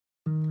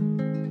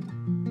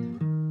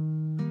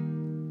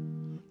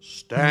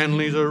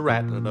Stanley's a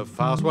rat and a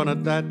fast one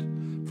at that,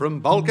 from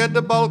bulkhead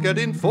to bulkhead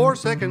in 4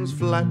 seconds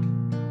flat.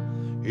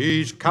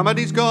 He's come and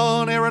he's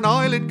gone ere an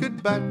eyelid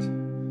could bat,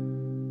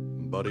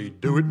 but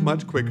he'd do it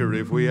much quicker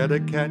if we had a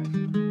cat.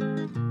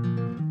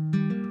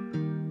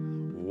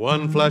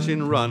 One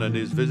flashing run and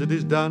his visit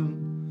is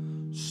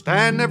done.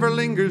 Stan never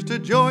lingers to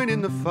join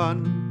in the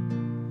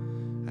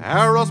fun.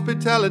 Our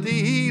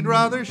hospitality he'd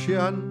rather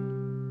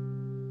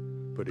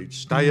shun, but he'd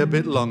stay a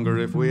bit longer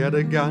if we had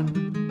a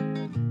gun.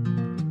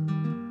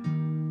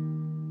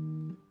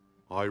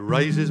 I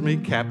raises me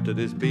cap to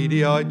this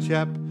beady-eyed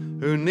chap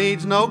who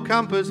needs no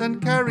compass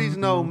and carries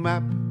no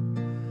map,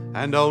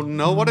 and don't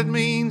know what it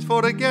means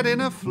for to get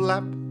in a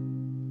flap,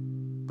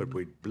 but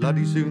we'd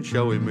bloody soon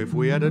show him if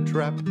we had a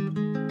trap.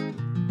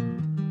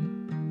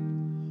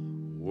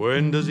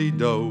 When does he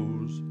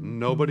doze?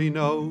 Nobody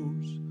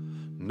knows.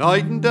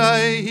 Night and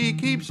day he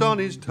keeps on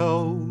his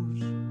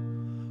toes.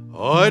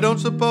 I don't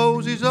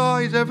suppose his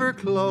eyes ever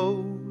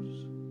close,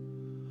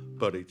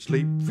 but he'd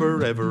sleep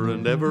forever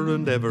and ever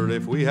and ever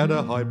if we had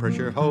a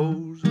high-pressure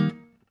hose.